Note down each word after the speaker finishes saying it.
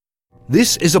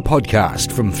This is a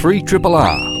podcast from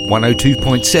 3RRR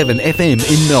 102.7 FM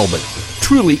in Melbourne.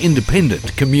 Truly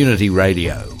independent community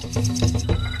radio.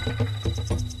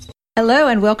 Hello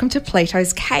and welcome to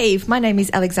Plato's Cave. My name is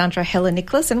Alexandra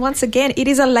Heller-Nicholas, and once again it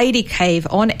is a lady cave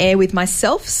on air with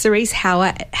myself, Cerise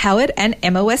Howard and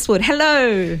Emma Westwood.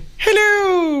 Hello.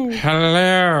 Hello.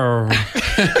 Hello.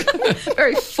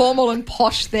 Very formal and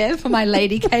posh there for my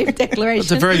lady cave declaration.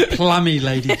 It's a very plummy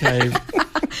lady cave.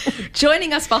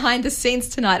 Joining us behind the scenes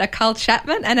tonight are Carl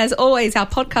Chapman and, as always, our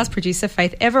podcast producer,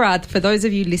 Faith Everard, for those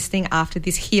of you listening after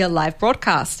this here live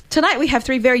broadcast. Tonight we have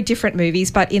three very different movies,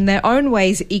 but in their own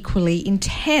ways equally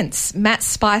intense. Matt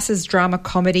Spicer's drama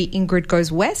comedy Ingrid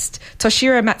Goes West,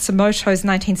 Toshiro Matsumoto's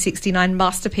 1969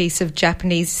 masterpiece of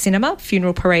Japanese cinema,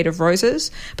 Funeral Parade of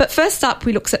Roses. But first up,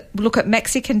 we look at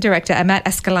Mexican director Amat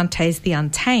Escalante's The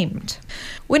Untamed.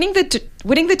 Winning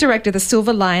the director the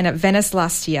Silver Lion at Venice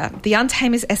last year, The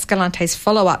Untamed is Escalante's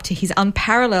follow-up to his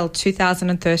unparalleled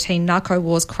 2013 narco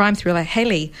wars crime thriller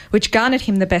Heli, which garnered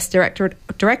him the Best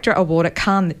Director award at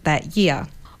Cannes that year.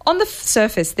 On the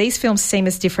surface, these films seem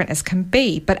as different as can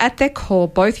be, but at their core,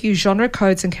 both use genre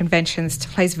codes and conventions to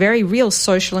place very real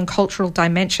social and cultural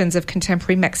dimensions of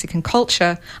contemporary Mexican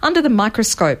culture under the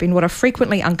microscope in what are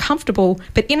frequently uncomfortable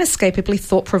but inescapably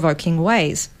thought-provoking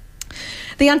ways.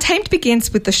 The Untamed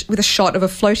begins with a shot of a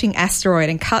floating asteroid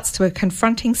and cuts to a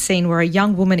confronting scene where a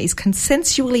young woman is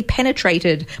consensually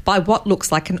penetrated by what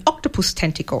looks like an octopus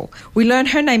tentacle. We learn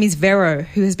her name is Vero,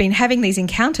 who has been having these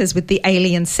encounters with the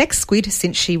alien sex squid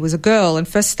since she was a girl and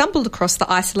first stumbled across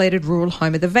the isolated rural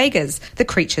home of the Vegas, the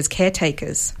creature's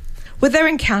caretakers. With their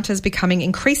encounters becoming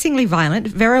increasingly violent,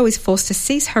 Vero is forced to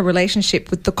cease her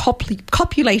relationship with the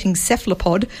copulating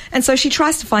cephalopod, and so she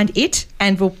tries to find it,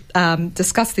 and we'll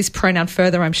discuss this pronoun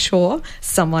further, I'm sure,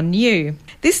 someone new.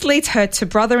 This leads her to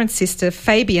brother and sister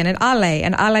Fabian and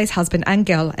Ale's husband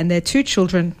Angel, and their two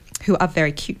children, who are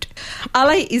very cute.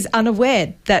 Ale is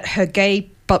unaware that her gay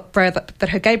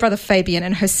brother Fabian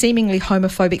and her seemingly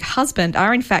homophobic husband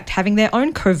are in fact having their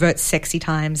own covert sexy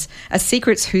times, a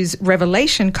secret whose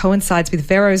revelation coincides with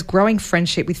Vero's growing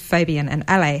friendship with Fabian and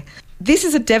Ale. This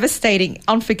is a devastating,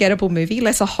 unforgettable movie,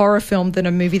 less a horror film than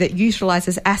a movie that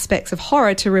utilises aspects of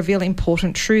horror to reveal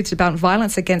important truths about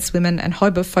violence against women and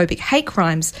homophobic hate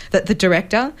crimes that the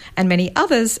director and many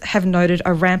others have noted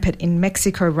are rampant in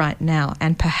Mexico right now,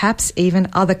 and perhaps even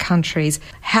other countries.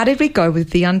 How did we go with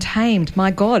The Untamed?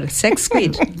 My God, sex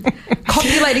squid.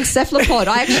 Copulating cephalopod.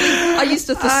 I used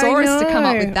a thesaurus to come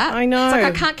up with that. I know. It's like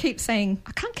I can't keep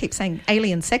saying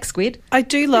alien sex squid. I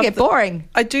do love get boring.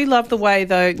 I do love the way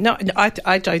though. No,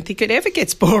 I don't think it ever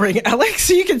gets boring, Alex.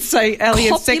 You can say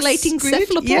alien copulating sex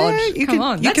cephalopod. Yeah, you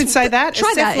can say that.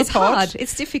 Try that. It's cephalopod. hard.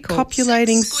 It's difficult.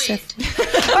 Copulating cephalopod.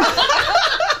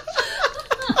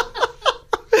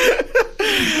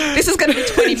 This is going to be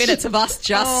 20 minutes of us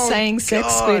just saying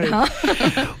sex squid, huh?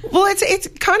 Well,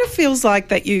 it kind of feels like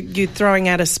that you're throwing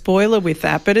out a spoiler with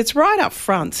that, but it's right up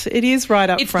front. It is right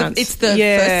up front. It's the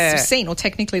first scene, or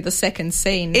technically the second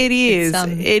scene. It is.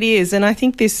 It is. And I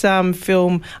think this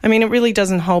film, I mean, it really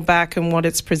doesn't hold back in what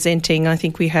it's presenting. I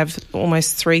think we have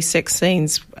almost 3 sex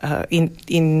scenes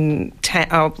in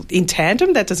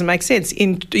tandem. That doesn't make sense.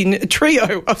 In a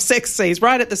trio of sex scenes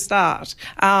right at the start.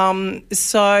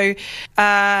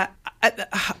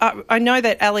 I know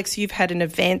that, Alex, you've had an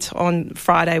event on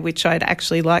Friday which I'd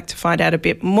actually like to find out a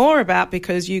bit more about,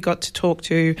 because you got to talk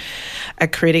to a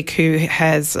critic who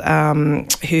is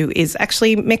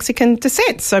actually Mexican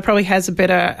descent, so probably has a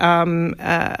better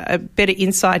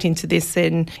insight into this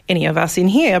than any of us in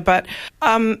here. But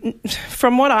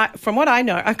from what I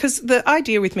know, because the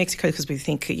idea with Mexico, because we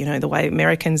think, the way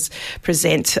Americans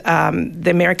present, the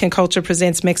American culture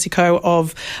presents Mexico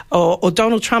or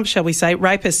Donald Trump, shall we say,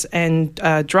 rapists and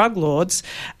drug lords,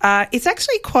 it's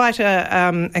actually quite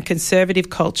a conservative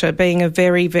culture, being a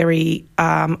very, very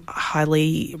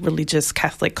highly religious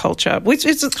Catholic culture, which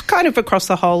is kind of across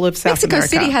the whole of South America.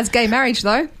 Mexico City has gay marriage,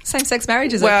 though. Same-sex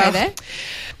marriage is okay there.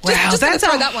 Well, that's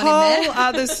throw a that one whole in there.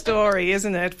 other story,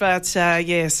 isn't it? But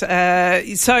yes.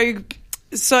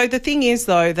 So the thing is,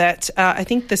 though, that I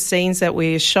think the scenes that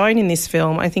we're shown in this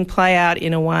film, I think, play out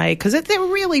in a way, because they're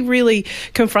really, really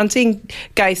confronting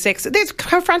gay sex. They're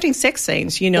confronting sex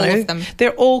scenes, All of them.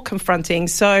 They're all confronting.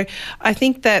 So I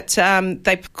think that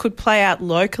they could play out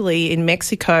locally in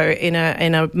Mexico in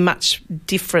a much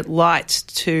different light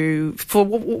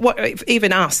for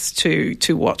even us to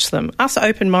watch them, us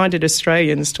open-minded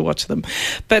Australians to watch them.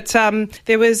 But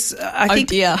there was, I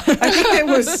think there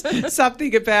was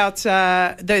something about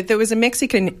there was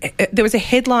a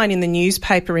headline in the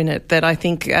newspaper in it that I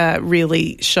think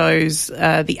really shows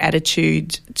the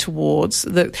attitude towards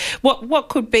what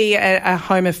could be a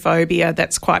homophobia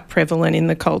that's quite prevalent in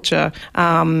the culture.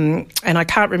 And I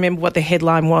can't remember what the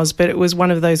headline was, but it was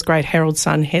one of those great Herald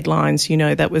Sun headlines,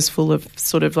 that was full of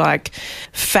sort of like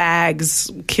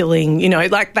fags killing,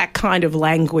 like that kind of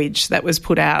language that was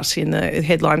put out in the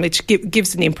headline, which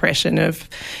gives an impression of,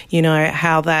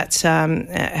 how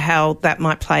that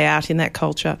might play out in that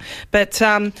culture. But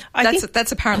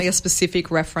that's apparently a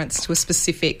specific reference to a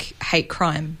specific hate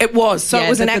crime. It was. So it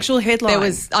was an actual headline.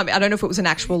 I don't know if it was an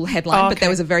actual headline, but there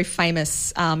was a very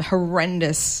famous,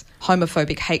 horrendous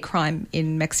homophobic hate crime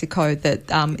in Mexico that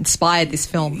inspired this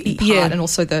film in part, and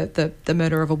also the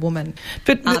murder of a woman.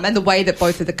 But and the way that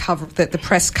the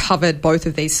press covered both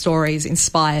of these stories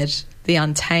inspired the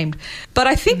Untamed. But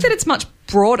I think that it's much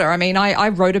broader. I mean, I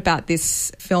wrote about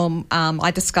this film. I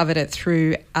discovered it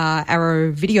through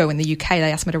Arrow Video in the UK.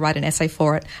 They asked me to write an essay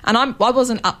for it. And I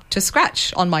wasn't up to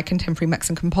scratch on my contemporary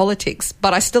Mexican politics,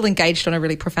 but I still engaged on a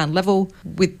really profound level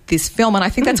with this film. And I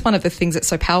think that's one of the things that's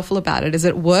so powerful about it, is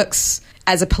it works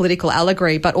as a political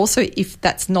allegory, but also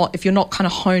if you're not kind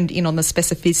of honed in on the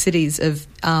specificities of,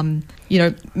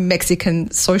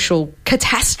 Mexican social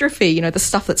catastrophe, the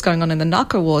stuff that's going on in the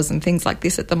narco wars and things like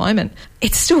this at the moment,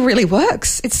 it still really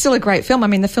works. It's still a great film. I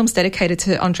mean, the film's dedicated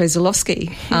to Andrei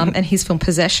Zulawski and his film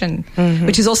Possession,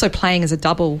 which is also playing as a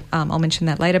double. I'll mention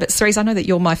that later. But Cerise, I know that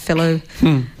you're my fellow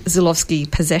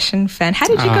Zulawski Possession fan. How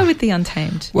did you go with The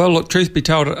Untamed? Well, look, truth be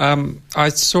told, I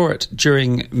saw it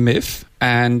during MIF.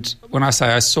 And when I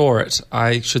say I saw it,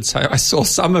 I should say I saw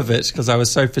some of it because I was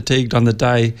so fatigued on the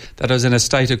day that I was in a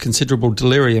state of considerable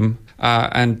delirium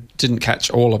and didn't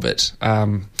catch all of it.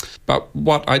 But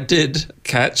what I did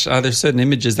catch, there's certain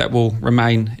images that will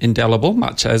remain indelible,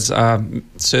 much as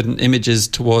certain images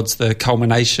towards the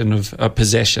culmination of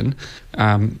Possession,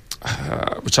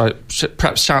 which I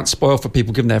perhaps shan't spoil for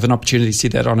people given they have an opportunity to see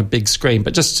that on a big screen.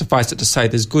 But just suffice it to say,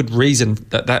 there's good reason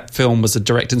that film was a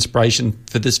direct inspiration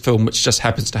for this film, which just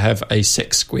happens to have a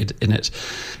sex squid in it.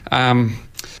 I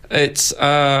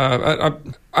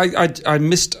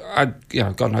missed,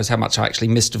 God knows how much I actually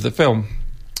missed of the film.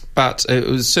 But it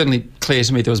was certainly clear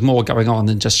to me there was more going on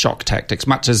than just shock tactics,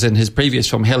 much as in his previous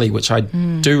film, Heli, which I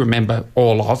do remember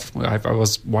all of. I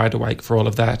was wide awake for all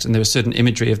of that, and there was certain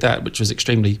imagery of that which was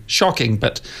extremely shocking,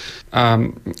 but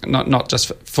not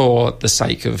just for the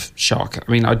sake of shock.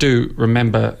 I mean, I do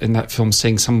remember in that film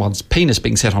seeing someone's penis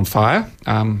being set on fire,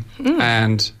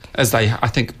 and as they, I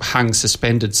think, hung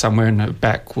suspended somewhere in a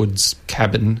backwoods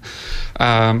cabin.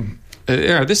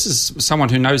 This is someone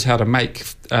who knows how to make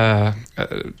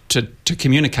to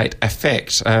communicate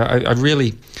affect. I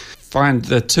really find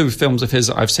the two films of his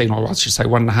that I've seen, or I should say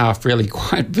one and a half, really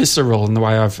quite visceral in the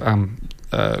way I've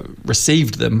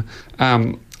received them.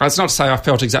 It's not to say I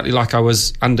felt exactly like I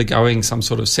was undergoing some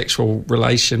sort of sexual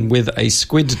relation with a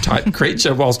squid-type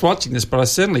creature whilst watching this, but I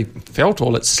certainly felt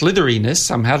all its slitheriness.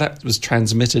 Somehow that was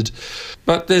transmitted.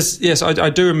 But I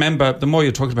do remember, the more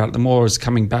you're talking about it, the more is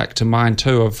coming back to mind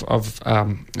too,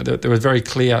 there were very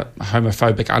clear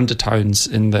homophobic undertones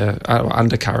in the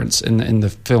undercurrents in the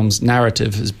film's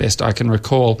narrative, as best I can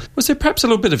recall. Was there perhaps a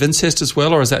little bit of incest as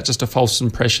well, or is that just a false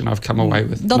impression I've come away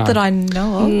with? Not that I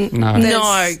know of.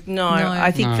 No.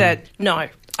 I think that, no.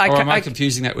 Or am I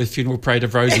confusing that with Funeral Parade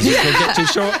of Roses, which we'll get to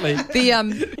shortly? The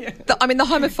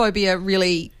homophobia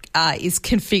really is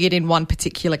configured in one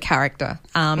particular character,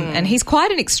 and he's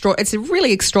quite it's a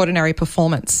really extraordinary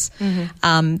performance.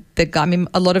 A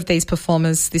lot of these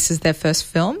performers, this is their first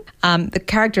film. The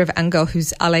character of Angel,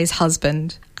 who's Ale's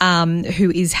husband,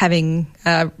 who is having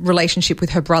a relationship with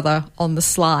her brother on the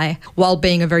sly while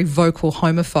being a very vocal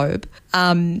homophobe,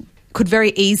 could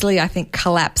very easily, I think,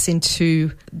 collapse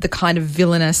into the kind of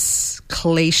villainous,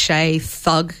 cliche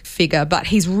thug figure. But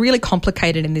he's really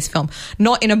complicated in this film,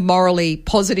 not in a morally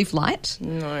positive light.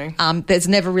 No. There's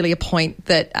never really a point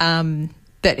that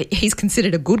he's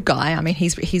considered a good guy. I mean,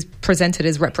 he's presented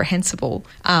as reprehensible.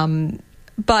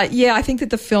 But yeah, I think that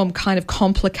the film kind of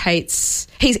complicates.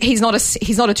 He's not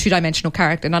a two-dimensional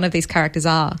character. None of these characters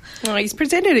are. No,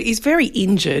 he's very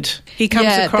injured. He comes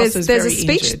across as very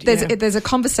injured. There's a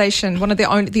conversation. One of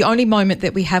the only moment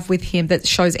that we have with him that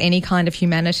shows any kind of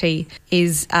humanity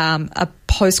is a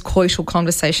post-coital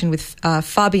conversation with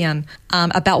Fabian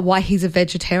about why he's a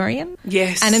vegetarian.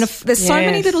 Yes. And there's so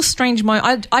many little strange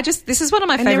moments. This is one of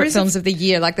my favourite films of the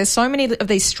year. Like, there's so many of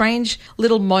these strange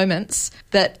little moments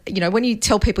that, when you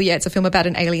tell people, it's a film about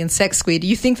an alien sex squid,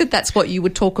 you think that that's what you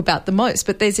would talk about the most.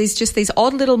 But there's these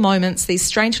odd little moments, these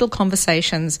strange little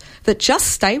conversations that just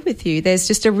stay with you. There's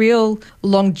just a real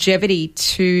longevity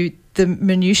to the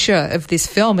minutiae of this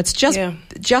film. It's just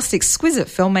exquisite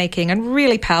filmmaking and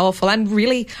really powerful and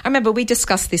really... I remember we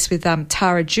discussed this with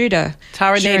Tara Judah.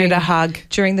 Tara needed a hug.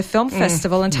 During the film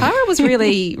festival, and Tara was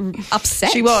really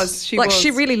upset. She was.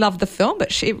 She really loved the film,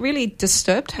 but it really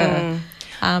disturbed her.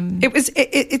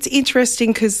 It's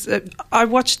interesting because I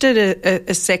watched it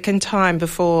a second time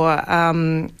before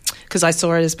because I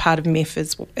saw it as part of MIF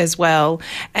as well,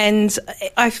 and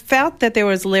I felt that there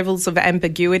was levels of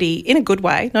ambiguity in a good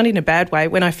way, not in a bad way,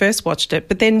 when I first watched it.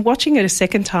 But then watching it a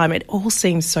second time, it all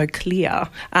seems so clear.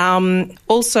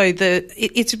 Also,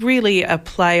 it's really a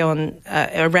play on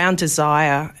around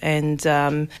desire and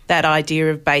that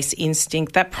idea of base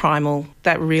instinct,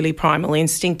 that really primal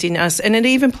instinct in us, and it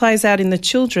even plays out in the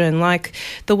children, like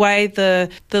the way the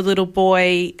little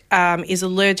boy is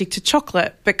allergic to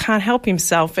chocolate but can't help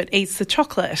himself but eats the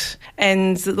chocolate,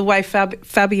 and the way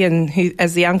Fabian, who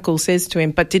as the uncle, says to him,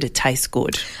 "But did it taste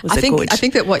good? Was it good?" I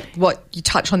think that what you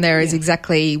touch on there is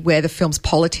exactly where the film's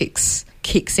politics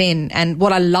kicks in, and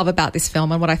what I love about this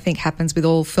film and what I think happens with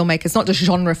all filmmakers, not just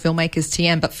genre filmmakers,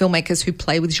 TM, but filmmakers who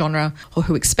play with genre or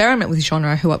who experiment with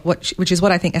genre, which is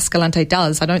what I think Escalante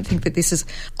does. I don't think that this is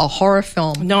a horror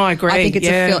film. No, I agree. I think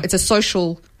it's a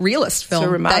social realist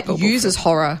film that uses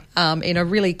horror in a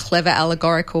really clever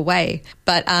allegorical way.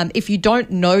 But if you don't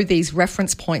know these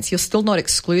reference points, you're still not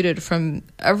excluded from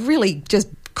a really just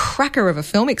cracker of a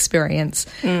film experience.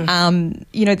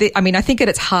 I think at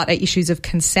its heart are issues of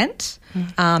consent,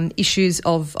 issues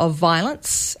of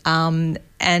violence, and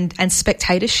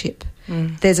spectatorship.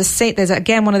 There's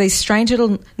again one of these strange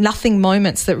little nothing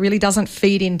moments that really doesn't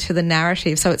feed into the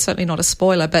narrative, so it's certainly not a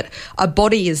spoiler, but a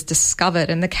body is discovered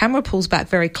and the camera pulls back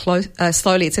very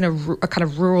slowly. It's in a kind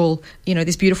of rural,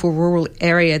 this beautiful rural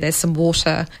area. There's some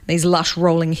water, these lush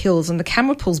rolling hills, and the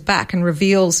camera pulls back and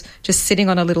reveals, just sitting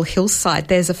on a little hillside,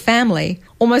 there's a family,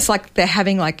 almost like they're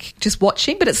having just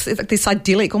watching, but it's like this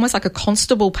idyllic, almost like a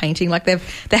constable painting, like they're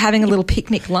having a little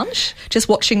picnic lunch, just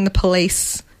watching the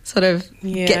police sort of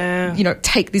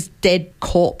take this dead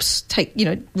corpse,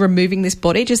 removing this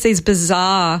body, just these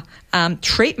bizarre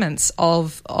treatments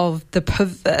of the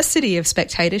perversity of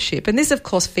spectatorship. And this, of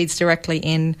course, feeds directly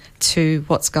into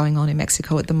what's going on in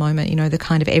Mexico at the moment, the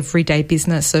kind of everyday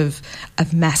business of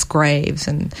mass graves.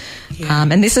 And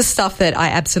this is stuff that I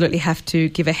absolutely have to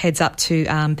give a heads up to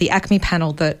the ACME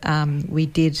panel that we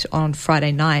did on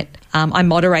Friday night. I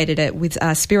moderated it with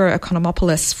Spiro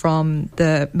Economopoulos from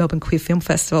the Melbourne Queer Film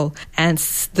Festival and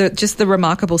the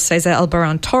remarkable Cesar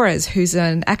Albarrán Torres, who's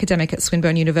an academic at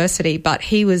Swinburne University, but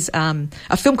he was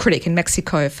a film critic in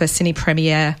Mexico for Cine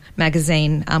Premier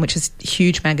magazine, which is a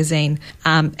huge magazine.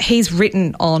 He's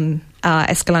written on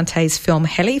Escalante's film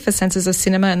Heli for Censors of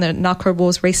Cinema and the Narco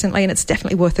Wars recently, and it's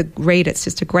definitely worth a read. It's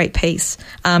just a great piece.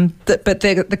 But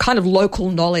the kind of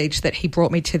local knowledge that he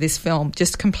brought me to this film,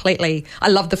 just completely... I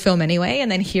love the film anyway,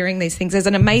 and then hearing these things. There's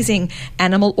an amazing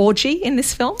animal orgy in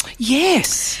this film.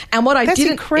 Yes. And what That's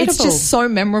incredible. It's just so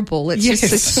memorable. It's just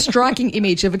this striking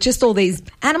image of just all these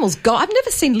animals go. I've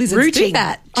never seen lizards do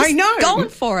that. Just I know. Going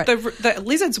for it. The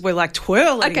lizards were like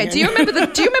twirling. Okay, do you remember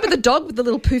the dog with the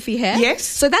little poofy hair? Yes.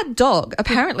 So that dog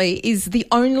apparently is the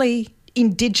only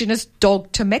indigenous dog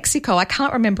to Mexico. I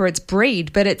can't remember its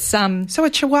breed, but it's so a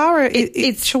Chihuahua.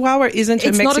 Chihuahua isn't a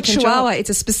Mexican not a Chihuahua. dog. It's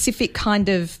a specific kind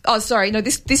of. Oh, sorry, no.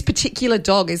 This particular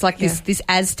dog is like this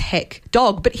Aztec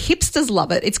dog, but hipsters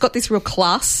love it. It's got this real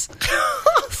class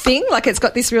thing. Like it's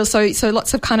got this real. So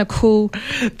lots of kind of cool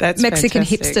Mexican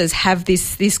hipsters have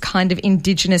this kind of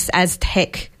indigenous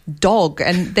Aztec dog,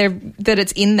 and that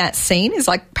it's in that scene is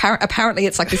like apparently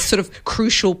it's like this sort of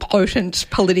crucial, potent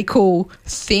political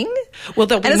thing. Well,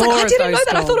 there'll be and more I didn't know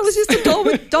that. dogs. I thought it was just a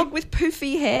dog with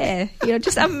poofy hair.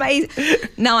 Just amazing.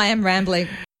 Now I am rambling.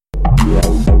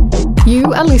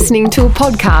 You are listening to a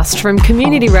podcast from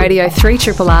Community Radio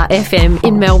 3RRR FM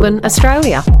in Melbourne,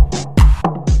 Australia.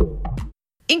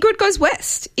 Ingrid Goes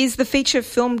West is the feature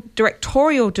film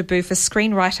directorial debut for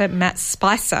screenwriter Matt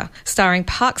Spicer, starring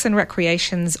Parks and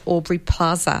Recreation's Aubrey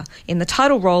Plaza in the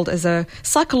title role as a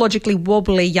psychologically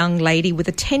wobbly young lady with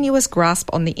a tenuous grasp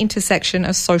on the intersection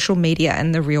of social media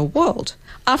and the real world.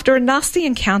 After a nasty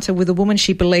encounter with a woman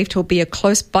she believed to be a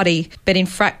close buddy, but in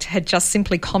fact had just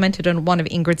simply commented on one of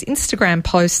Ingrid's Instagram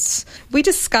posts, we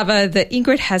discover that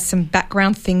Ingrid has some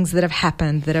background things that have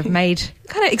happened that have made,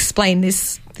 kind of explain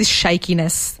this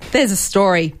shakiness. There's a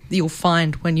story that you'll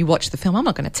find when you watch the film. I'm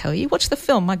not going to tell you. Watch the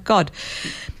film, my God.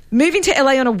 Moving to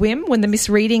LA on a whim when the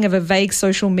misreading of a vague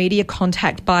social media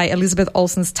contact by Elizabeth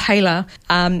Olsen's Taylor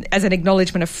as an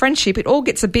acknowledgement of friendship, it all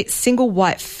gets a bit single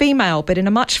white female, but in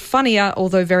a much funnier,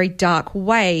 although very dark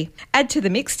way. Add to the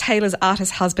mix Taylor's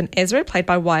artist husband Ezra, played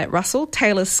by Wyatt Russell,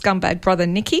 Taylor's scumbag brother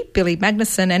Nicky, Billy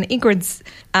Magnuson, and Ingrid's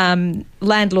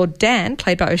landlord Dan,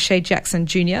 played by O'Shea Jackson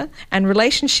Jr., and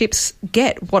relationships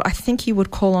get what I think you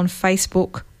would call on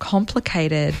Facebook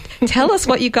complicated. Tell us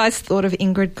what you guys thought of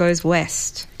Ingrid Goes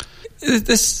West.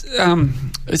 This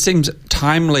it seems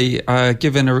timely,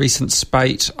 given a recent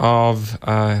spate of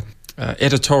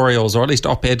editorials, or at least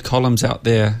op-ed columns out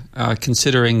there,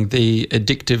 considering the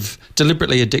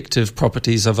deliberately addictive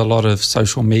properties of a lot of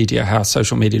social media, how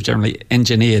social media is generally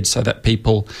engineered so that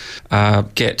people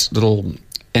get little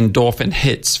endorphin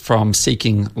hits from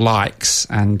seeking likes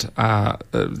and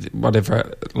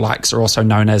whatever likes are also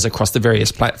known as across the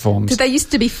various platforms. Did they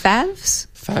used to be favs?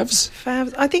 Favs?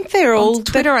 I think they're all... On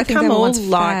Twitter, I think they're all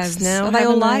likes now. Are they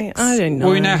all likes? I don't know.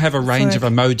 Well, we now have a range of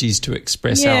emojis to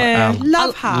express our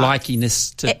love heart.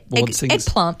 likiness towards things.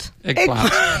 Eggplant.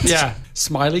 Yeah.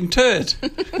 Smiling turd.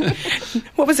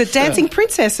 What was it? Dancing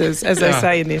princesses, as they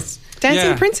say in this.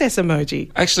 Dancing princess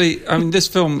emoji. Actually, I mean, this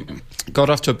film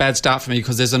got off to a bad start for me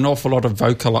because there's an awful lot of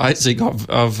vocalising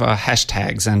of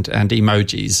hashtags and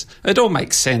emojis. It all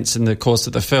makes sense in the course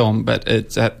of the film, but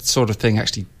it's that sort of thing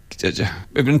actually...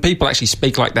 When people actually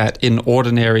speak like that in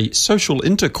ordinary social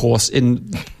intercourse in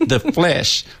the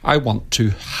flesh, I want to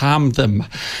harm them.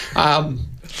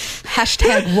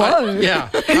 Hashtag whoa.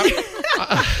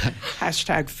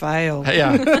 Hashtag fail.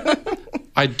 Yeah.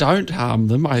 I don't harm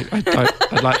them. I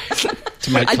don't. I'd like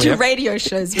to make clear. I do radio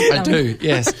shows with them. I do,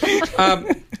 yes.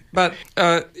 But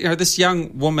this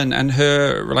young woman and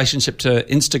her relationship to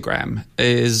Instagram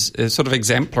is sort of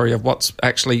exemplary of what's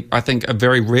actually, I think, a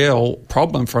very real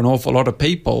problem for an awful lot of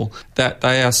people, that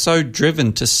they are so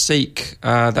driven to seek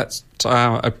that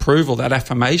approval, that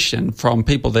affirmation from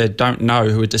people they don't know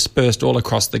who are dispersed all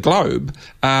across the globe,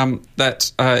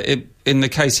 in the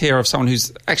case here of someone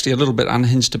who's actually a little bit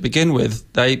unhinged to begin with,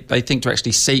 they think to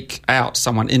actually seek out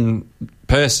someone in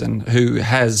person who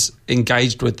has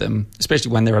engaged with them, especially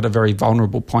when they're at a very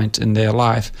vulnerable point in their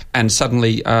life, and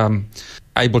suddenly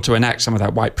able to enact some of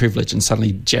that white privilege and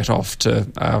suddenly jet off to,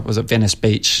 was it Venice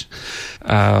Beach,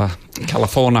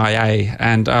 California,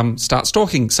 and start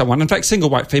stalking someone. In fact, single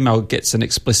white female gets an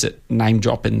explicit name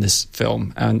drop in this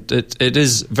film, and it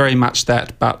is very much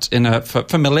that, but for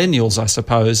millennials, I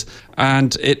suppose,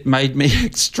 and it made me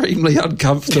extremely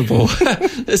uncomfortable.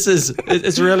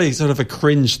 It's really sort of a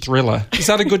cringe thriller. Is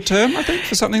that a good term, I think,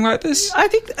 for something like this? I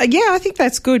think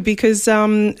that's good, because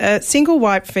single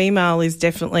white female is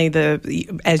definitely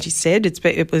as you said,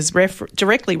 it was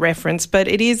directly referenced, but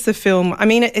it is the film. I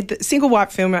mean, single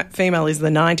white female is the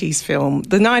 90s film,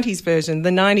 the 90s version, the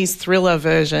 90s thriller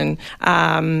version.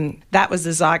 That was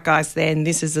the zeitgeist then.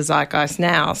 This is the zeitgeist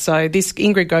now. So this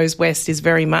Ingrid Goes West is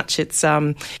very much it's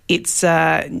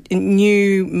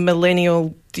new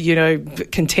millennial,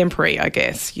 contemporary, I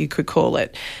guess you could call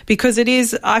it, because it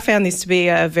is. I found this to be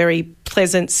a very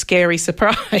pleasant, scary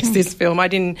surprise, this film. I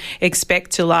didn't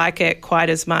expect to like it quite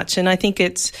as much, and I think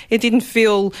it didn't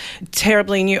feel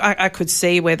terribly new. I could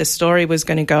see where the story was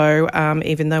going to go,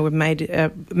 even though we've made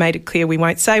it clear we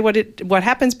won't say what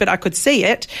happens, but I could see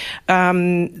it.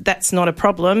 That's not a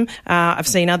problem. I've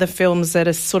seen other films that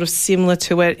are sort of similar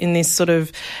to it in this sort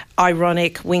of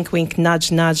ironic wink, wink,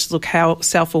 nudge, nudge, look how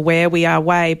self-aware we are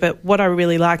way. But what I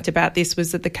really liked about this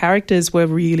was that the characters were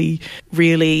really,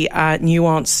 really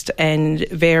nuanced and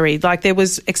varied. Like there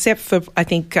was, except for I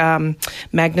think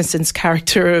Magnuson's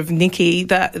character of Nicky,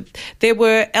 that there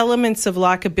were elements of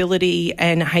likability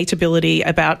and hateability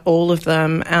about all of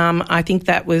them. I think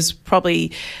that was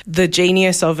probably the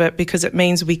genius of it, because it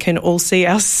means we can all see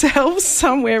ourselves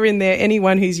somewhere in there.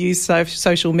 Anyone who's used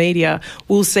social media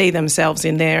will see themselves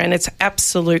in there, and it's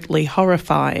absolutely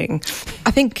horrifying. I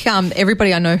think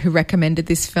everybody I know who recommended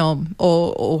this film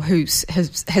or who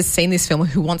has seen this film or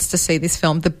who wants to see this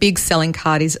film, the big selling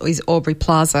card is Aubrey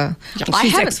Plaza. Yeah,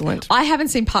 she's excellent. I haven't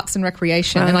seen Parks and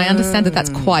Recreation, and I understand that that's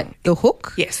quite the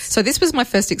hook. Yes. So this was my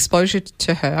first exposure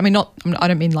to her. I mean, I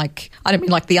don't mean like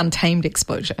the Untamed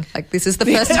exposure. Like this is the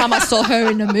first time I saw her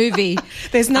in a movie.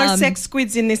 There's no sex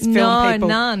squids in this film. No, people.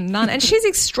 none. And she's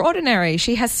extraordinary.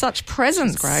 She has such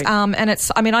presence. She's great. And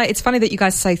it's funny that you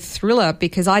guys say thriller,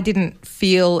 because I didn't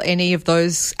feel any of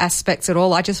those aspects at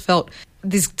all. I just felt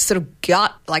this sort of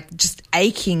gut, like just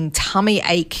aching, tummy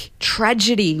ache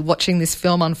tragedy watching this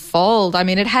film unfold. I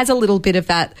mean, it has a little bit of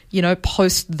that,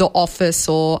 post The Office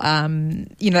or,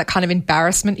 that kind of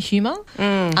embarrassment humour.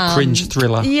 Cringe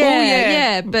thriller.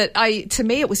 Yeah. but to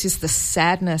me it was just the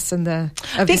sadness and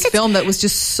of this film that was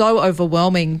just so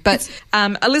overwhelming. But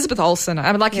Elizabeth Olsen,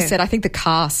 like you said, I think the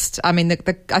cast. I mean,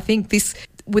 I think this.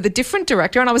 With a different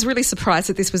director, and I was really surprised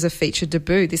that this was a feature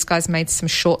debut. This guy's made some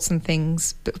shorts and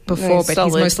things before, but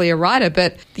he's mostly a writer.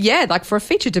 But yeah, like for a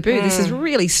feature debut, this is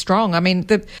really strong. I mean,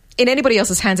 in anybody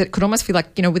else's hands, it could almost feel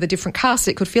like, with a different cast,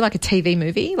 it could feel like a TV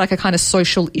movie, like a kind of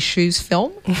social issues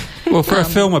film. Well, for a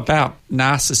film about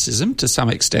narcissism to some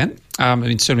extent,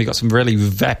 certainly got some really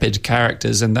vapid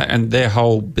characters, and their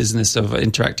whole business of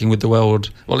interacting with the world,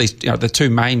 well, at least the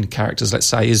two main characters, let's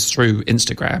say, is through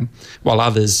Instagram, while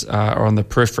others are on the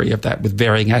periphery of that with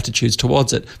varying attitudes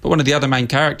towards it. But one of the other main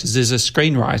characters is a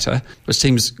screenwriter, which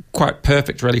seems quite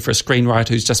perfect, really, for a screenwriter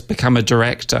who's just become a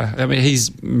director. I mean, he's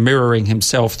mirroring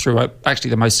himself through actually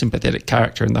the most sympathetic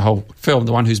character in the whole film,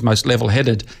 the one who's most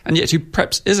level-headed, and yet who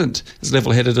perhaps isn't as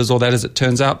level-headed as all that as it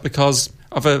turns out, because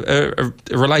of a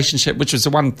relationship, which was the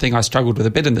one thing I struggled with a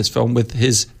bit in this film, with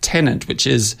his tenant, which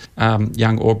is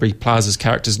young Aubrey Plaza's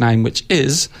character's name, which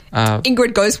is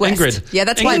Ingrid Goes West. Ingrid. Yeah,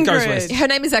 that's Ingrid why Goes West. Her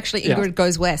name is actually Ingrid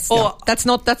Goes West. Or, that's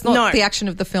not the action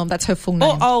of the film. That's her full name.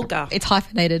 Or Olga. It's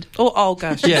hyphenated. Or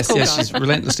Olga. Yes, she's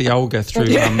relentlessly Olga through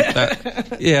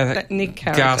that Nick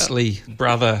character. ghastly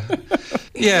brother.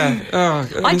 Yeah.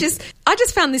 I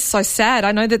just found this so sad.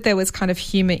 I know that there was kind of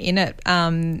humour in it.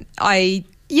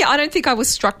 I don't think I was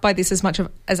struck by this as much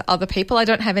as other people. I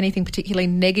don't have anything particularly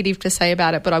negative to say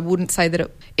about it, but I wouldn't say that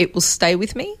it will stay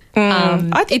with me.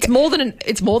 I think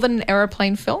it's more than an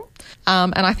aeroplane film.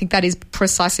 And I think that is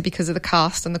precisely because of the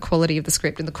cast and the quality of the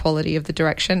script and the quality of the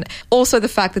direction. Also, the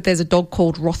fact that there's a dog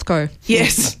called Rothko.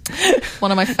 Yes.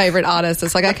 One of my favourite artists.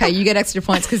 It's like, okay, you get extra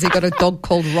points because you've got a dog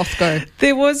called Rothko.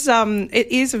 There was, it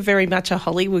is very much a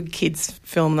Hollywood kids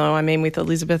film, though. I mean, with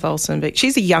Elizabeth Olsen, but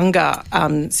she's a younger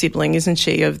sibling, isn't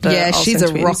she, of the Olsen she's a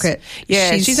twins. Rocket.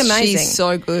 Yeah, she's amazing. She's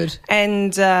so good.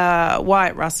 And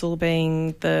Wyatt Russell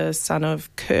being the son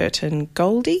of Kurt and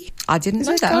Goldie. I didn't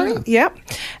know that. Yep.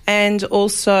 And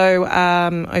also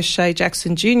O'Shea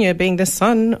Jackson Jr. being the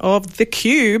son of the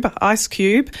Cube, Ice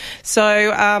Cube. So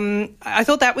I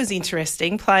thought that was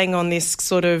interesting, playing on this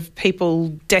sort of people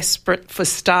desperate for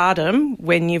stardom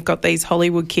when you've got these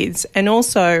Hollywood kids. And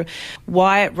also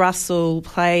Wyatt Russell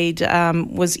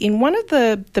was in one of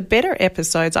the better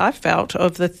episodes, I felt,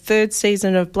 of the third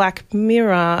season of Black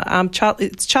Mirror.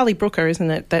 It's Charlie Brooker,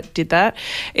 isn't it, that did that?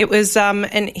 It was,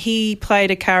 and he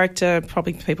played a character,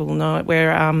 probably people will know it,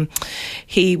 where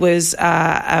he was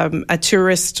a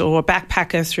tourist or a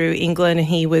backpacker through England, and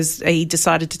he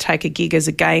decided to take a gig as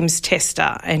a games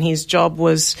tester, and his job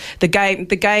was the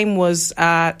game was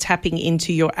tapping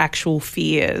into your actual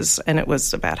fears, and it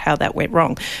was about how that went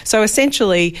wrong. So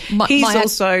essentially, my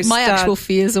actual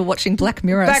fears are watching Black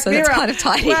Mirror, that's kind of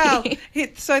tidy. Well,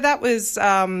 so that was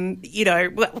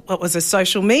what was a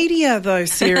social media though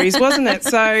series, wasn't it?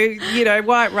 So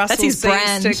Wyatt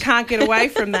Russell can't get away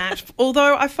from that.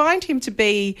 Although I find him to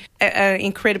be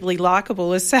incredibly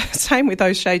likeable. Same with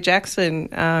O'Shea Jackson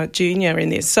Jr. in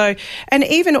this. So, and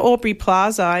even Aubrey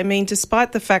Plaza. I mean,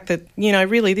 despite the fact that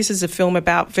really this is a film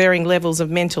about varying levels of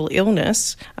mental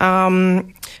illness,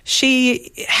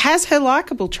 she has her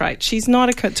likeable trait. She's not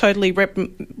a totally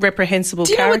reprehensible character.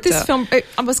 Do you know what this film?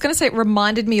 I was going to say it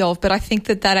reminded me of, but I think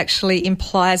that actually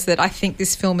implies that I think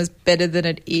this film is better than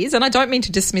it is. And I don't mean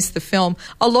to dismiss the film.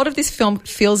 A lot of this film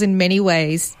feels in many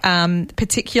ways,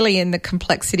 particularly in the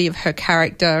complexity of her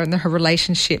character and her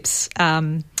relationships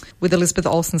with Elizabeth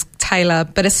Olsen's Taylor,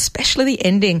 but especially the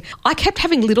ending. I kept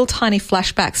having little tiny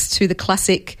flashbacks to the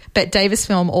classic Bette Davis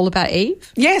film All About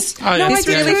Eve. Yes. This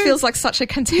really feels like such a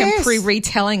contemporary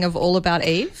retelling of All About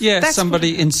Eve. Yeah,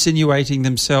 somebody insinuating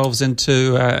themselves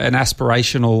into an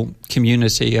aspirational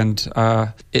community and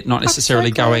it not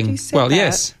necessarily going, well,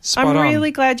 yes, spot on. I'm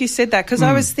really glad you said that, because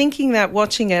I was thinking that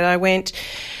watching it, I went,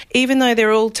 even though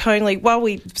they're all tonally, while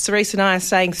Cerise and I are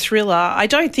saying thriller, I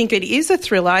don't think it is a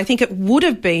thriller. I think it would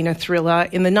have been a thriller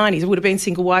in the 90s. It would have been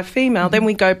Single Wife Female. Then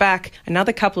we go back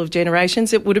another couple of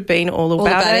generations, it would have been All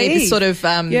About Eve. Sort of,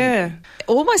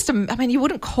 almost. You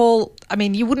wouldn't call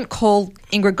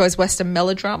Ingrid Goes West a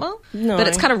melodrama, but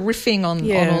it's kind of riffing on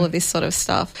all of this sort of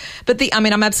stuff. But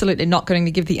I'm absolutely not going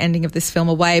to give the ending of this film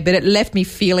away, but it left me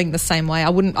feeling the same way. I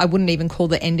wouldn't even call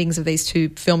the endings of these two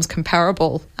films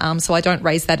comparable. So I don't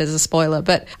raise that as a spoiler,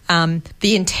 but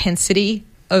the intensity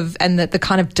and the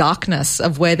kind of darkness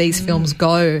of where these films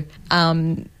go.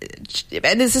 And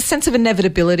there's a sense of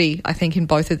inevitability, I think, in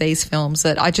both of these films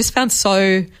that I just found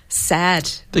so sad.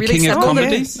 The really King sad. of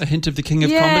Comedy? Yes. A hint of the King of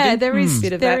Comedy? Yeah, there is. A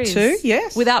bit of that too,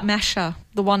 yes. Without Masha.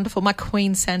 the wonderful, my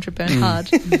queen, Sandra Bernhard.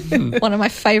 One of my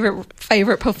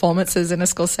favourite performances in a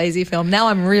Scorsese film. Now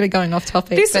I'm really going off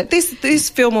topic. This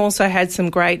film also had some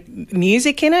great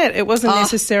music in it. It wasn't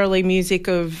necessarily music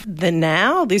of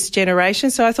this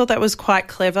generation, so I thought that was quite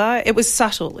clever. It was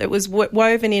subtle. It was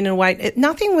woven in a way.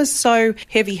 Nothing was so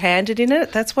heavy-handed in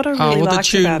it. That's what I really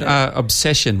liked about it. The tune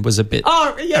Obsession was a bit...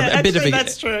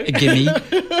 that's true. A gimme.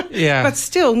 Yeah. But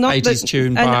still, not 80s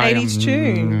tune an by... 80s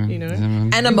tune, you know.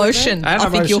 And Emotion, I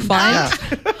think you'll find.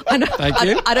 I know, Thank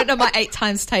you. I don't know my 8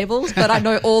 times tables, but I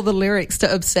know all the lyrics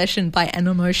to Obsession by An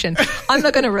Emotion. I'm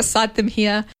not going to recite them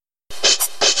here.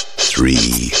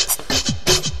 3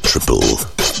 triple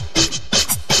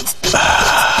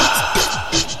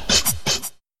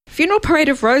Funeral Parade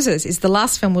of Roses is the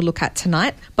last film we'll look at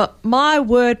tonight, but my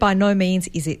word, by no means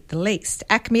is it the least.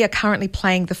 ACME are currently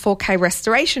playing the 4K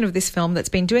restoration of this film that's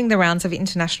been doing the rounds of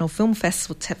international film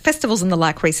festivals and the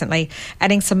like recently,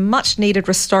 adding some much-needed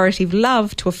restorative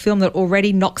love to a film that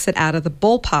already knocks it out of the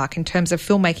ballpark in terms of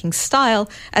filmmaking style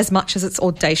as much as its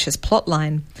audacious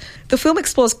plotline. The film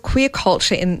explores queer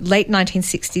culture in late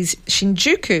 1960s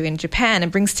Shinjuku in Japan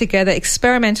and brings together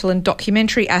experimental and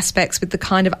documentary aspects with the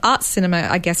kind of art cinema,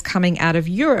 I guess, coming out of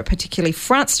Europe, particularly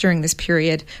France during this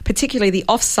period, particularly the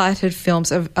off-cited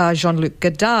films of Jean-Luc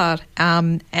Godard,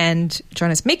 and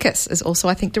Jonas Mekas is also,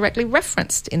 I think, directly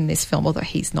referenced in this film, although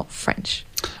he's not French.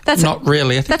 Not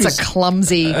really. I think that's a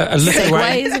clumsy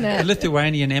segue, isn't it? A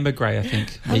Lithuanian emigre, I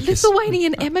think. A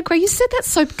Lithuanian emigre. You said that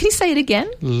so... Can you say it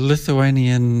again?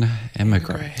 Lithuanian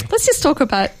emigre. Let's just talk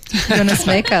about Jonas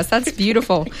Mekas. That's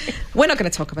beautiful. We're not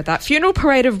going to talk about that. Funeral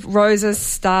Parade of Roses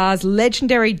stars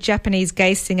legendary Japanese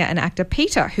gay singer and actor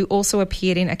Peter, who also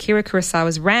appeared in Akira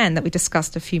Kurosawa's Ran that we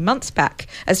discussed a few months back,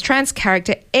 as trans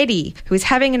character Eddie, who is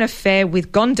having an affair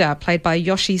with Gonda, played by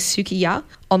Yoshi Tsukiya,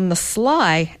 on the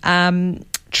sly,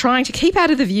 trying to keep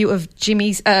out of the view of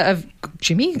Gonda's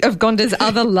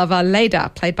other lover,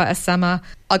 Leda, played by Osamu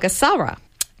Ogasawara.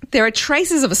 There are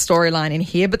traces of a storyline in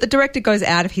here, but the director goes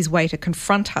out of his way to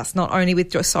confront us, not only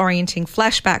with disorienting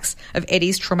flashbacks of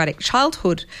Eddie's traumatic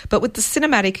childhood, but with the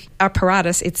cinematic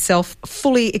apparatus itself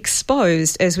fully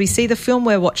exposed as we see the film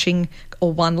we're watching,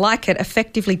 or one like it,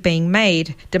 effectively being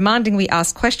made, demanding we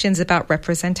ask questions about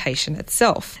representation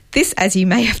itself. This, as you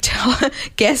may have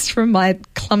guessed from my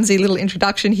clumsy little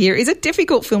introduction here, is a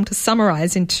difficult film to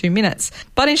summarise in 2 minutes.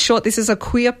 But in short, this is a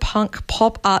queer punk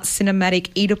pop art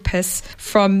cinematic Oedipus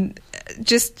from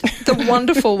just the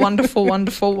wonderful, wonderful,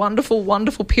 wonderful, wonderful,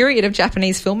 wonderful period of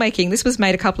Japanese filmmaking. This was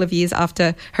made a couple of years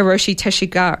after Hiroshi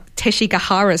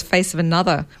Teshigahara's Face of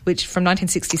Another, which from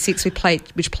 1966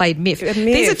 which played Myth.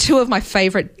 These are 2 of my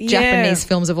favourite Japanese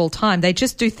films of all time. They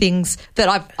just do things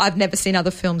that I've never seen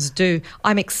other films do.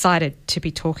 I'm excited to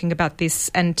be talking about this,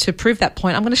 and to prove that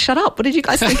point, I'm going to shut up. What did you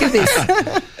guys think of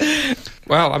this?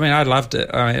 Well, I mean, I loved it.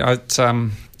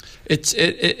 It's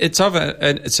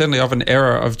certainly of an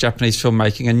era of Japanese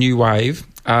filmmaking, a new wave,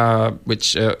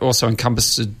 which also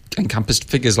encompassed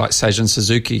figures like Seijun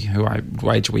Suzuki, who I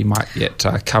wager we might yet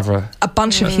cover. A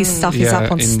bunch of his stuff is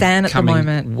up on Stan at the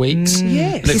moment. Weeks.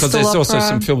 Yes. Because there's also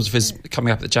some films of his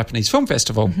coming up at the Japanese Film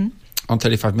Festival. Mm-hmm. On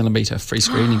 35mm free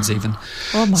screenings even.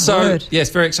 Oh, my word. Yes,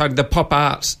 very exciting. The pop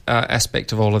art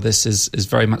aspect of all of this is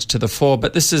very much to the fore,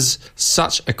 but this is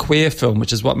such a queer film,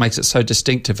 which is what makes it so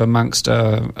distinctive amongst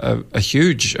a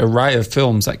huge array of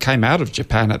films that came out of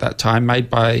Japan at that time, made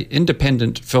by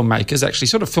independent filmmakers, actually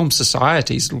sort of film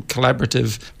societies,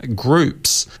 collaborative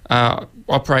groups,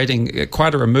 operating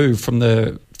quite a remove from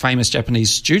the famous Japanese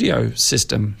studio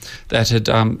system that had,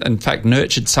 in fact,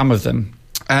 nurtured some of them.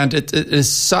 And it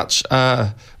is such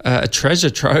a treasure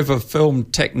trove of film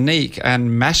technique and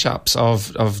mashups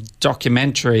of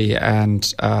documentary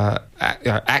and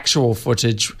actual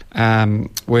footage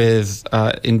with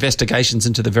investigations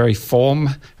into the very form.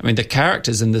 I mean, the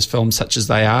characters in this film, such as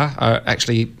they are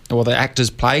actually, or the actors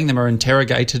playing them, are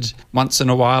interrogated once in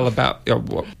a while about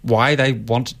why they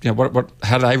want,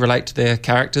 how do they relate to their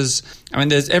characters. I mean,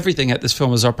 there's everything at this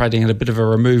film is operating at a bit of a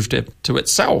remove to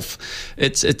itself.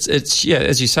 It's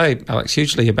as you say, Alex,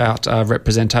 hugely about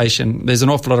representation. There's an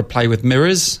awful lot of play with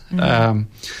mirrors, an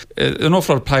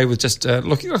awful lot of play with just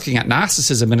looking at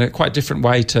narcissism in a quite different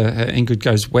way to Ingrid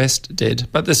Goes West did.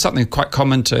 But there's something quite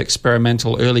common to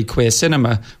experimental early queer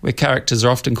cinema, where characters are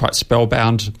often quite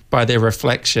spellbound by their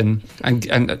reflection, and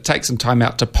it takes some time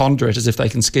out to ponder it as if they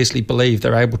can scarcely believe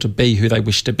they're able to be who they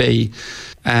wish to be.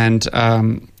 And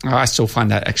I still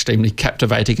find that extremely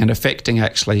captivating and affecting,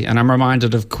 actually. And I'm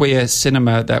reminded of queer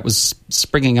cinema that was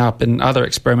springing up in other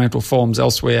experimental forms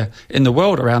elsewhere in the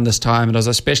world around this time. And I was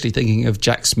especially thinking of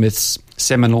Jack Smith's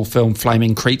seminal film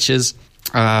Flaming Creatures,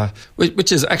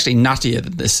 which is actually nuttier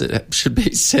than this, it should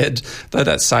be said, though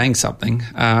that's saying something,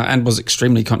 and was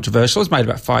extremely controversial. It was made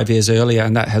about 5 years earlier,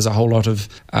 and that has a whole lot of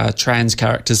trans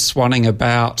characters swanning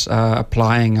about,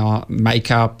 applying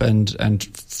makeup and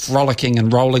frolicking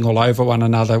and rolling all over one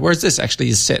another, whereas this actually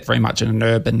is set very much in an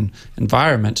urban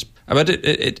environment. But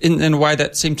it in a way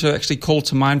that seemed to actually call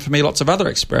to mind for me lots of other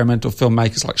experimental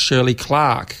filmmakers like Shirley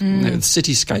Clarke, the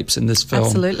cityscapes in this film.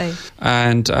 Absolutely.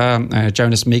 And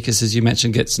Jonas Mekas, as you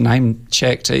mentioned, gets name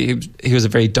checked. He was a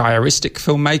very diaristic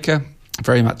filmmaker,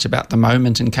 very much about the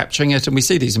moment and capturing it. And we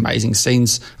see these amazing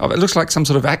scenes of it looks like some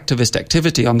sort of activist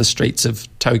activity on the streets of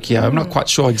Tokyo. I'm not quite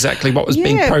sure exactly what was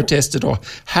being protested or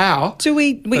how. Do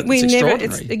we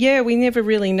never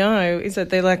really know. Is that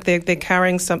they're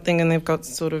carrying something and they've got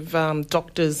sort of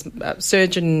doctors,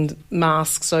 surgeon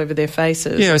masks over their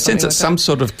faces. Yeah, I sense it's some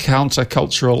sort of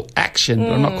countercultural action,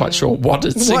 but I'm not quite sure what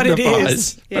it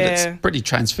signifies. But it's pretty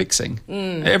transfixing.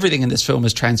 Everything in this film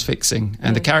is transfixing,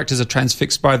 and the characters are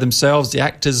transfixed by themselves. The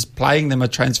actors playing them are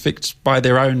transfixed by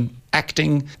their own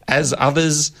acting as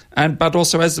others, but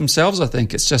also as themselves. I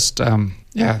think it's just all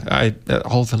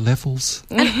the levels.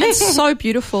 And it's so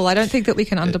beautiful. I don't think that we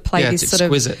can underplay this sort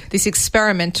of this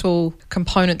experimental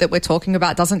component that we're talking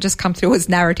about. Doesn't just come through as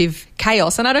narrative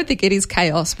chaos, and I don't think it is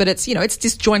chaos, but it's it's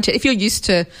disjointed. If you're used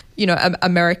to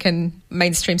American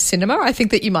mainstream cinema, I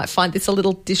think that you might find this a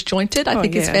little disjointed. I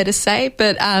think it's fair to say,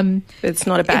 but it's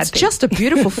not a bad thing. It's just a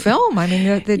beautiful film. I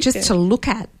mean, they're just to look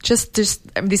at, just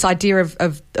this idea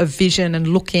of vision and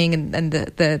looking and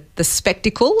the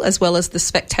spectacle as well as the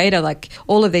spectator, like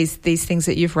all of these things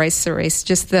that you've raised, Cerise,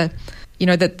 just I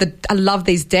love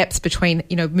these depths between,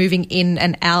 moving in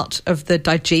and out of the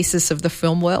diegesis of the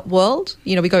film world.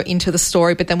 We go into the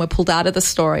story, but then we're pulled out of the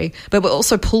story. But we're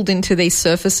also pulled into these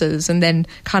surfaces and then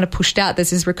kind of pushed out.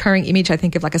 There's this recurring image, I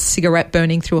think, of like a cigarette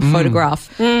burning through a photograph.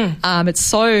 It's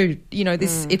so,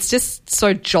 it's just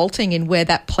so jolting in where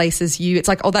that places you. It's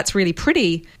like, oh, that's really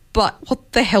pretty, but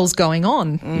what the hell's going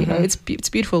on? It's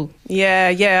beautiful.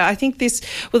 Yeah. I think this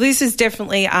is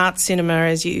definitely art cinema,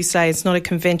 as you say. It's not a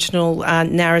conventional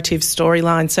narrative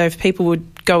storyline. So if people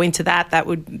would go into that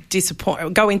would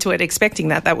disappoint. Go into it expecting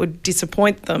that would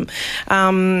disappoint them.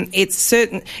 It's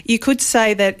certain. You could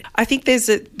say that. I think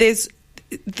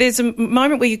there's a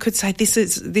moment where you could say this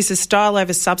is style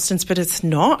over substance, but it's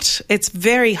not. It's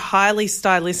very highly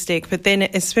stylistic, but then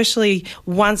especially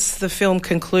once the film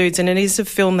concludes, and it is a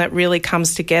film that really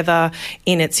comes together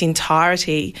in its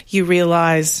entirety, you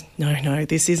realise, no,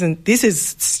 this isn't. This is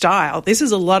style. This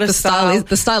is a lot of style.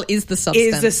 The style is the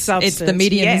substance. Is the substance. It's the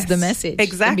medium is the message.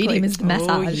 Exactly. The medium is the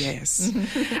massage. Oh, yes.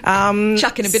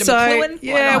 Chucking a bit of McLuhan.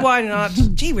 Yeah, why not?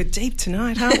 Gee, we're deep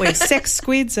tonight, aren't we? Sex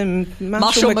Squids and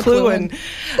Marshall McLuhan.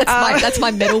 That's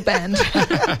my metal band.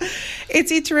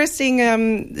 It's interesting,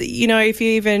 if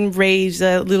you even read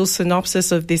a little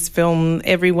synopsis of this film,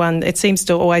 it seems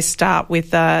to always start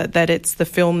with that it's the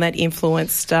film that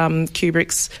influenced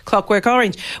Kubrick's Clockwork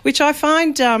Orange, which I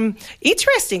find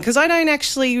interesting because I don't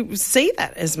actually see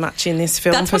that as much in this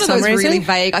film. That's for one of some those reason. really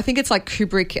vague. I think it's like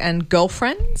Kubrick and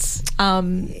Girlfriends.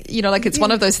 It's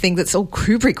one of those things that's,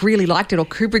 Kubrick really liked it or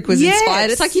Kubrick was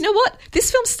inspired. It's like, you know what?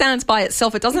 This film stands by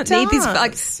itself. It doesn't need this,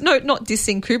 not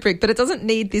dissing Kubrick, but it doesn't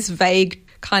need this vague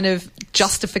kind of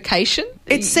justification.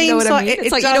 It seems like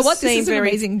it's like, you know what, this is an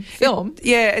amazing film.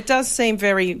 It does seem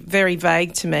very, very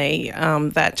vague to me,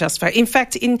 that justification. In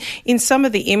fact, in some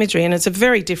of the imagery, and it's a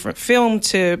very different film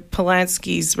to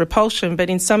Polanski's Repulsion, but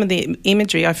in some of the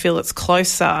imagery I feel it's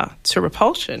closer to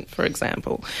Repulsion, for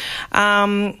example.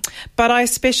 But I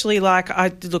especially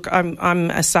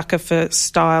I'm a sucker for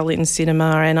style in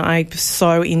cinema, and I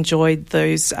so enjoyed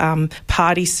those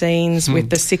party scenes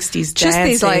with the 60s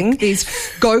dancing. Just these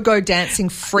go-go dancing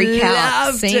freak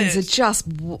out scenes are just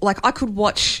like I could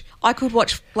watch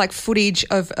like footage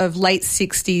of late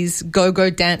 60s go-go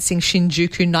dancing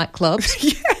Shinjuku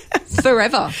nightclubs.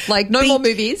 Forever. Like no more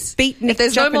movies. If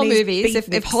there's no more movies,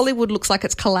 if Hollywood looks like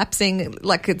it's collapsing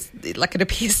like it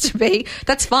appears to be,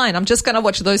 that's fine. I'm just going to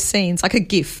watch those scenes like a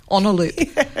GIF on a loop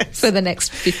for the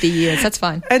next 50 years. That's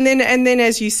fine. And then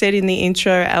as you said in the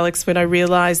intro, Alex, when I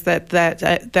realised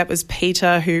that was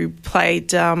Peter who played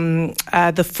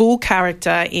the fool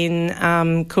character in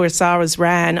Kurosawa's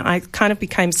Ran, I kind of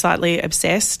became slightly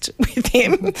obsessed with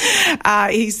him.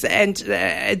 Because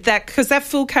that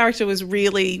fool character was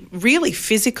really really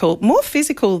physical, more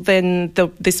physical than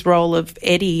this role of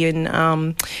Eddie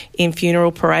in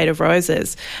Funeral Parade of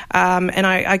Roses. And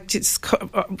I just,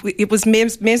 it was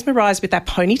mesmerised with that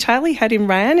ponytail he had in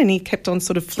Ran, and he kept on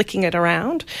sort of flicking it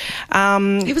around.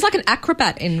 He was like an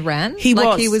acrobat in Ran. He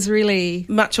was really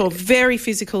very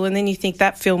physical. And then you think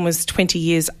that film was 20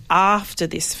 years after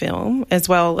this film as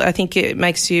well. I think it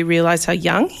makes you realise how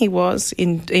young he was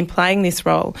in playing this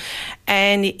role.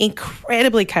 And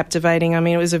incredibly captivating. I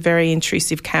mean, it was a very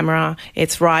intrusive camera.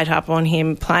 It's right up on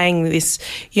him playing this,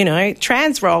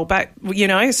 trans role. But,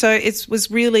 so it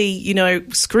was really,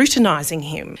 scrutinising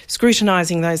him,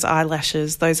 scrutinising those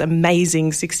eyelashes, those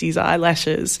amazing 60s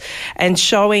eyelashes, and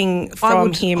showing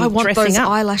from him dressing up. I want those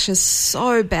eyelashes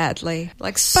so badly,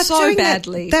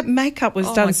 badly. That makeup was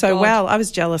done so well. I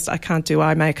was jealous. I can't do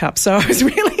eye makeup, so I was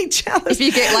really jealous. If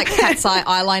you get like cat's eye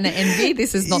eyeliner envy,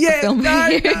 this is not the film for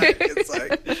you.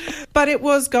 But it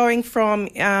was going from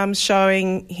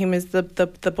showing him as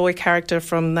the boy character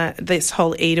from this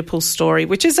whole Oedipus story,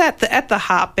 which is at the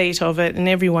heartbeat of it, and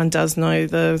everyone does know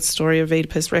the story of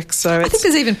Oedipus Rex. So I think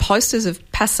there's even posters of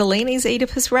Pasolini's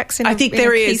Oedipus Rex in a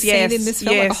key scene in this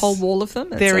film, like a whole wall of them.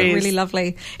 It's really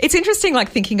lovely. It's interesting, like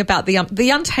thinking about the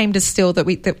Untamed is still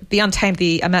the Untamed,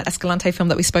 the Amat Escalante film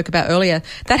that we spoke about earlier.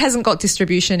 That hasn't got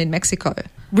distribution in Mexico.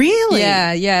 Really?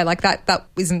 Yeah. Like that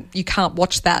isn't. You can't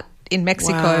watch that in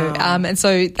Mexico. Wow. And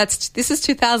so this is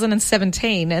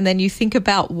 2017, and then you think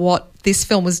about what this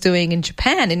film was doing in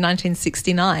Japan in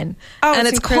 1969. And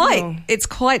it's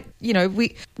quite,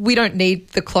 we don't need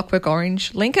the Clockwork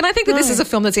Orange link. And I think that this is a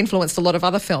film that's influenced a lot of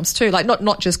other films too, like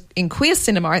not just in queer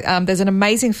cinema. There's an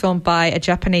amazing film by a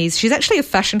Japanese, she's actually a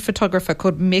fashion photographer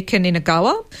called Mika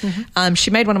Ninagawa. Mm-hmm. She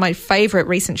made one of my favourite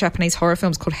recent Japanese horror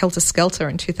films called Helter Skelter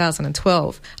in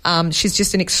 2012. She's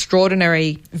just an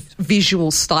extraordinary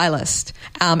visual stylist.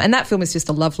 And that film is just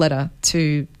a love letter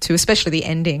to especially the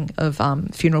ending of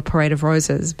Funeral Parade of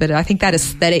Roses. But I think that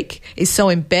aesthetic is so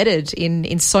embedded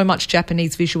in so much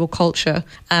Japanese visual culture,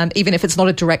 even if it's not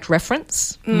a direct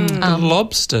reference. The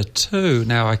Lobster too,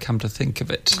 now I come to think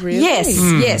of it. Really?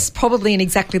 Yes, probably in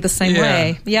exactly the same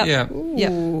way. Yep.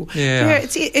 Yeah,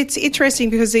 it's interesting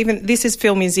because even this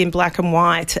film is in black and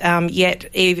white, yet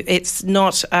it's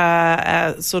not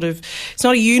it's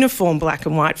not a uniform black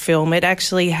and white film. It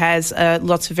actually has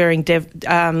lots of varying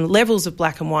levels of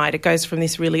black and white. It goes from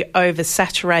this really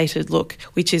oversaturated look,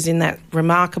 which is in that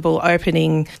remarkable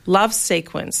opening love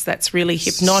sequence that's really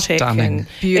hypnotic. Stunning. And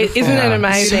beautiful. Isn't it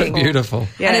amazing? So beautiful.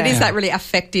 Yeah. And it is that really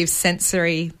affective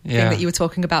sensory thing that you were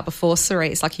talking about before,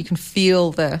 Cerise. Like you can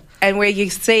feel and where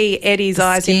you see Eddie's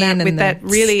eyes in that with that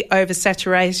really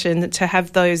oversaturation, to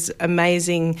have those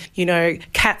amazing,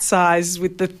 cat's eyes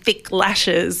with the thick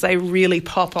lashes, they really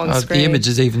pop on screen. The image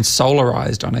is even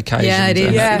solarised on occasion. Yeah, it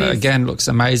is. And it again looks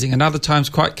amazing. And other times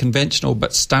quite conventional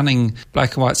but stunning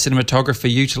black and white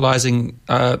cinematography utilising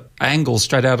angles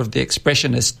straight out of the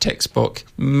Expressionist textbook.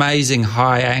 Amazing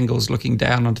high angles looking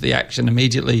down onto the action,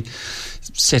 immediately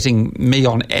setting me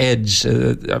on edge,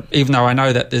 even though I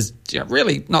know that there's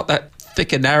really not that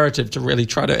thick a narrative to really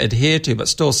try to adhere to, but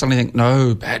still suddenly think,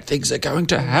 no, bad things are going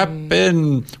to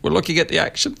happen. We're looking at the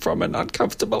action from an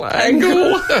uncomfortable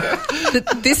angle.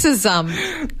 This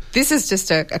is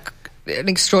just an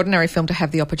extraordinary film to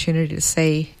have the opportunity to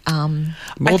see.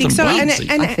 I think so. And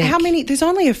how many? There's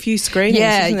only a few screenings.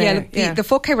 Isn't there? The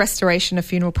 4K restoration of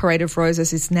Funeral Parade of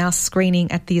Roses is now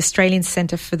screening at the Australian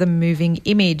Centre for the Moving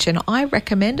Image, and I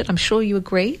recommend it. I'm sure you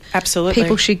agree. Absolutely,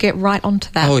 people should get right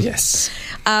onto that. Oh yes.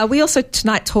 We also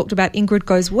tonight talked about Ingrid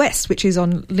Goes West, which is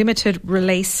on limited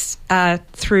release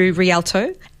through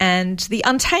Rialto, and The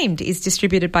Untamed is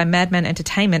distributed by Madman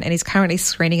Entertainment and is currently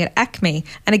screening at Acme.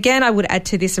 And again, I would add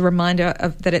to this a reminder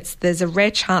of that there's a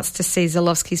rare chance to see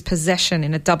Zalowski's Possession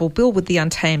in a double bill with The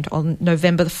Untamed on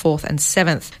November the 4th and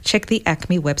 7th. Check the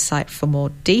Acme website for more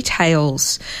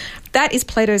details. That is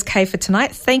Plato's Cave for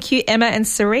tonight. Thank you, Emma and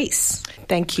Cerise.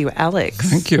 Thank you, Alex.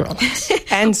 Thank you, Alex.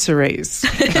 And Cerise.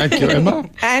 Thank you, Emma.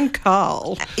 And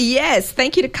Carl. Yes,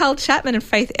 thank you to Carl Chapman and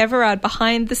Faith Everard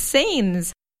behind the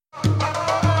scenes.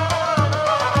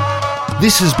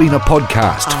 This has been a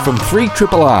podcast from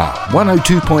 3RRR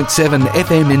 102.7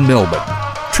 FM in Melbourne.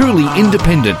 Truly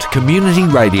independent community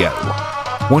radio.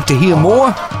 Want to hear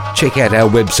more? Check out our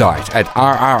website at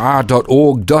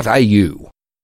rrr.org.au.